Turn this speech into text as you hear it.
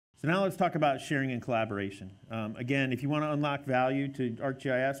So now let's talk about sharing and collaboration. Again, if you want to unlock value to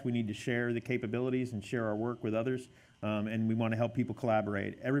ArcGIS, we need to share the capabilities and share our work with others, and we want to help people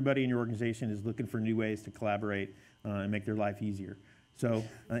collaborate. Everybody in your organization is looking for new ways to collaborate and make their life easier. So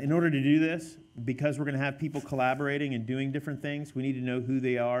in order to do this, because we're going to have people collaborating and doing different things, we need to know who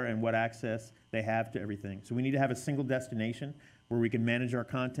they are and what access they have to everything. So we need to have a single destination where we can manage our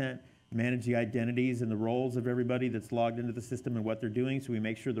content, manage the identities and the roles of everybody that's logged into the system and what they're doing, so we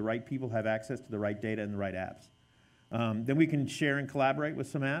make sure the right people have access to the right data and the right apps. Then we can share and collaborate with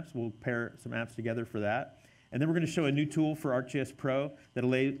some apps. We'll pair some apps together for that. And then we're going to show a new tool for ArcGIS Pro that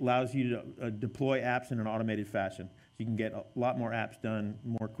allows you to deploy apps in an automated fashion. So you can get a lot more apps done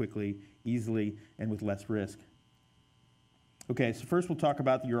more quickly, easily, and with less risk. Okay, so first we'll talk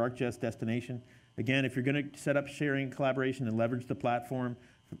about your ArcGIS destination. Again, if you're going to set up sharing and collaboration and leverage the platform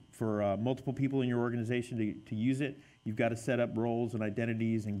for multiple people in your organization to use it, you've got to set up roles and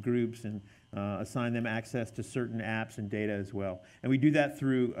identities and groups and assign them access to certain apps and data as well. And we do that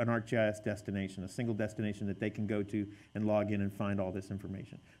through an ArcGIS destination, a single destination that they can go to and log in and find all this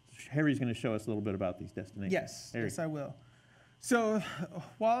information. So Harry's going to show us a little bit about these destinations. Yes, Harry. yes I will. So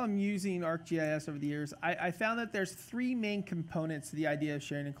while I'm using ArcGIS over the years, I found that there's three main components to the idea of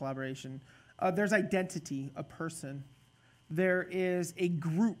sharing and collaboration. There's identity, a person. There is a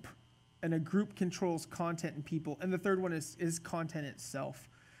group, and a group controls content and people. And the third one is content itself.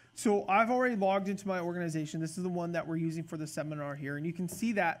 So I've already logged into my organization. This is the one that we're using for the seminar here. And you can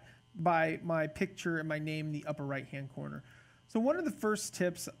see that by my picture and my name in the upper right-hand corner. So one of the first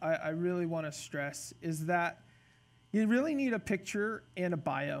tips I really want to stress is that you really need a picture and a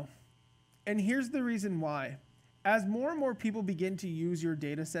bio. And here's the reason why. As more and more people begin to use your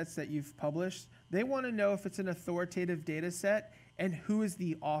data sets that you've published, they want to know if it's an authoritative data set and who is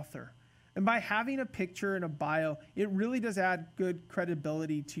the author. And by having a picture and a bio, it really does add good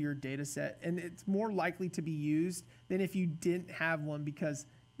credibility to your data set. And it's more likely to be used than if you didn't have one because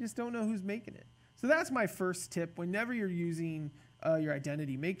you just don't know who's making it. So that's my first tip. Whenever you're using your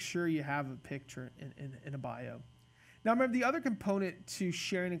identity, make sure you have a picture and a bio. Now remember, the other component to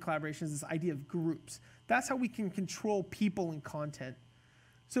sharing and collaboration is this idea of groups. That's how we can control people and content.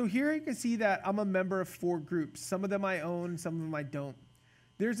 So here you can see that I'm a member of 4 groups. Some of them I own, some of them I don't.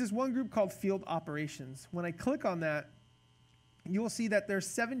 There's this one group called Field Operations. When I click on that, you'll see that there's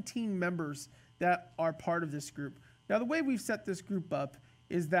 17 members that are part of this group. Now the way we've set this group up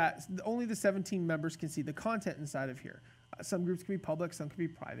is that only the 17 members can see the content inside of here. Some groups can be public, some can be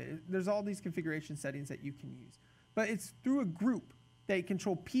private. There's all these configuration settings that you can use. But it's through a group that you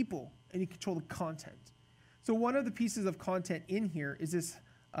control people and you control the content. So one of the pieces of content in here is this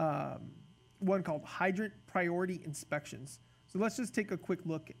one called Hydrant Priority Inspections. So let's just take a quick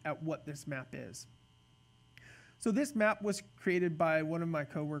look at what this map is. So this map was created by one of my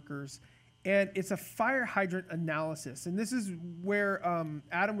coworkers, and it's a fire hydrant analysis. And this is where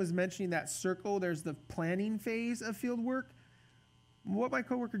Adam was mentioning that circle. There's the planning phase of field work. What my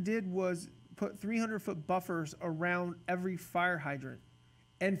coworker did was put 300-foot buffers around every fire hydrant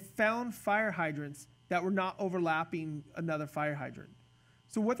and found fire hydrants that were not overlapping another fire hydrant.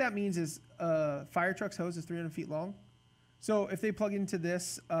 So what that means is fire truck's hose is 300 feet long. So if they plug into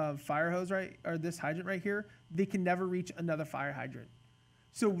this fire hose or this hydrant right here, they can never reach another fire hydrant.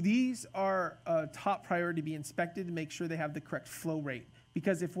 So these are top priority to be inspected to make sure they have the correct flow rate.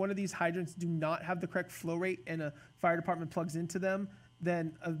 Because if one of these hydrants do not have the correct flow rate and a fire department plugs into them,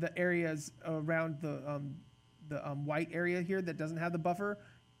 then the areas around the white area here that doesn't have the buffer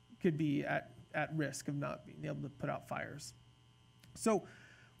could be at risk of not being able to put out fires. So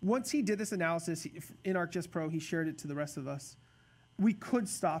once he did this analysis in ArcGIS Pro, he shared it to the rest of us. We could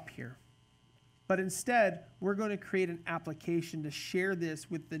stop here. But instead, we're going to create an application to share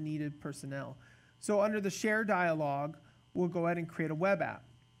this with the needed personnel. So under the share dialog, we'll go ahead and create a web app.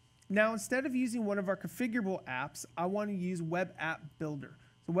 Now, instead of using one of our configurable apps, I want to use Web AppBuilder.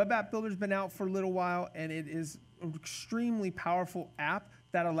 So Web AppBuilder has been out for a little while, and it is an extremely powerful app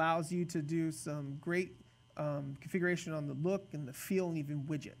that allows you to do some great configuration on the look and the feel and even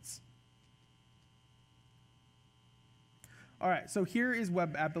widgets. All right, so here is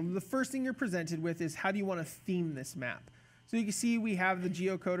Web AppBuilder. The first thing you're presented with is how do you want to theme this map? So you can see we have the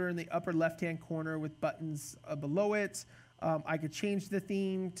geocoder in the upper left-hand corner with buttons below it. I could change the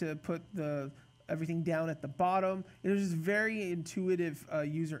theme to put everything down at the bottom. It is just very intuitive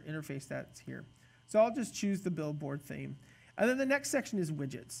user interface that's here. So I'll just choose the billboard theme. And then the next section is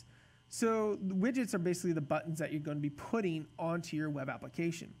widgets. So the widgets are basically the buttons that you're going to be putting onto your web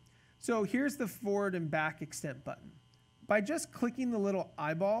application. So here's the forward and back extent button. By just clicking the little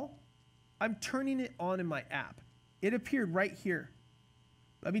eyeball, I'm turning it on in my app. It appeared right here.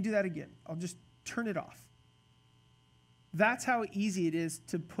 Let me do that again. I'll just turn it off. That's how easy it is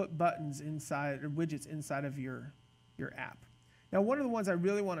to put buttons inside or widgets inside of your app. Now, one of the ones I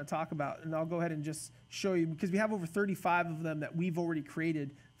really want to talk about, and I'll go ahead and just show you, because we have over 35 of them that we've already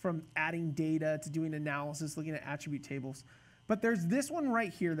created, from adding data to doing analysis, looking at attribute tables. But there's this one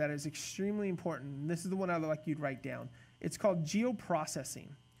right here that is extremely important, and this is the one I'd like you to write down. It's called geoprocessing.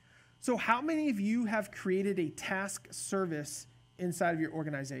 So how many of you have created a task service inside of your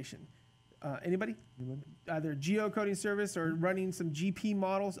organization? Anybody? Either geocoding service or running some GP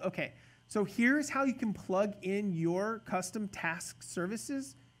models? Okay, so here's how you can plug in your custom task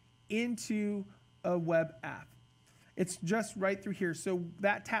services into a web app. It's just right through here. So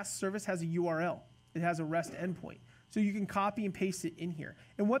that task service has a URL. It has a REST endpoint. So you can copy and paste it in here.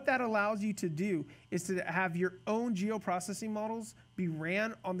 And what that allows you to do is to have your own geoprocessing models be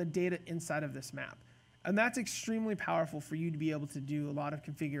ran on the data inside of this map. And that's extremely powerful for you to be able to do a lot of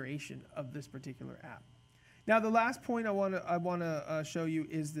configuration of this particular app. Now, the last point I want to show you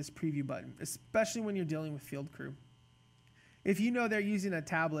is this preview button, especially when you're dealing with field crew. If you know they're using a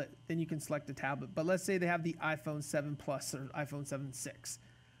tablet, then you can select a tablet. But let's say they have the iPhone 7 Plus or iPhone 7.6.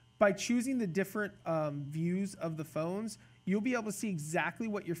 By choosing the different views of the phones, you'll be able to see exactly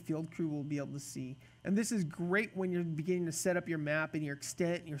what your field crew will be able to see. And this is great when you're beginning to set up your map and your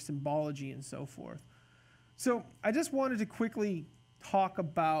extent and your symbology and so forth. So I just wanted to quickly talk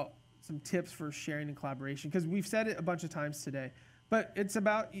about some tips for sharing and collaboration, because we've said it a bunch of times today. But it's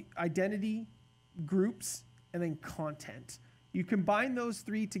about identity, groups, and then content. You combine those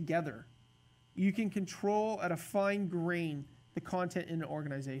three together, you can control at a fine grain the content in an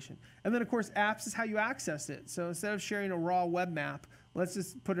organization. And then, of course, apps is how you access it. So instead of sharing a raw web map, let's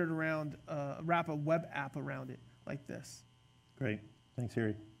just put it around, wrap a web app around it like this. Great. Thanks,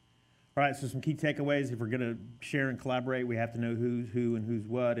 Harry. All right, so some key takeaways. If we're going to share and collaborate, we have to know who's who and who's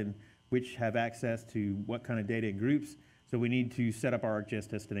what, and which have access to what kind of data and groups. So we need to set up our ArcGIS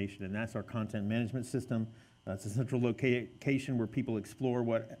destination, and that's our content management system. It's a central location where people explore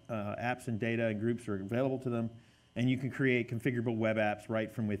what apps and data and groups are available to them. And you can create configurable web apps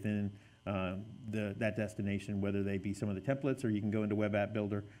right from within that destination, whether they be some of the templates, or you can go into Web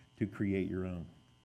AppBuilder to create your own.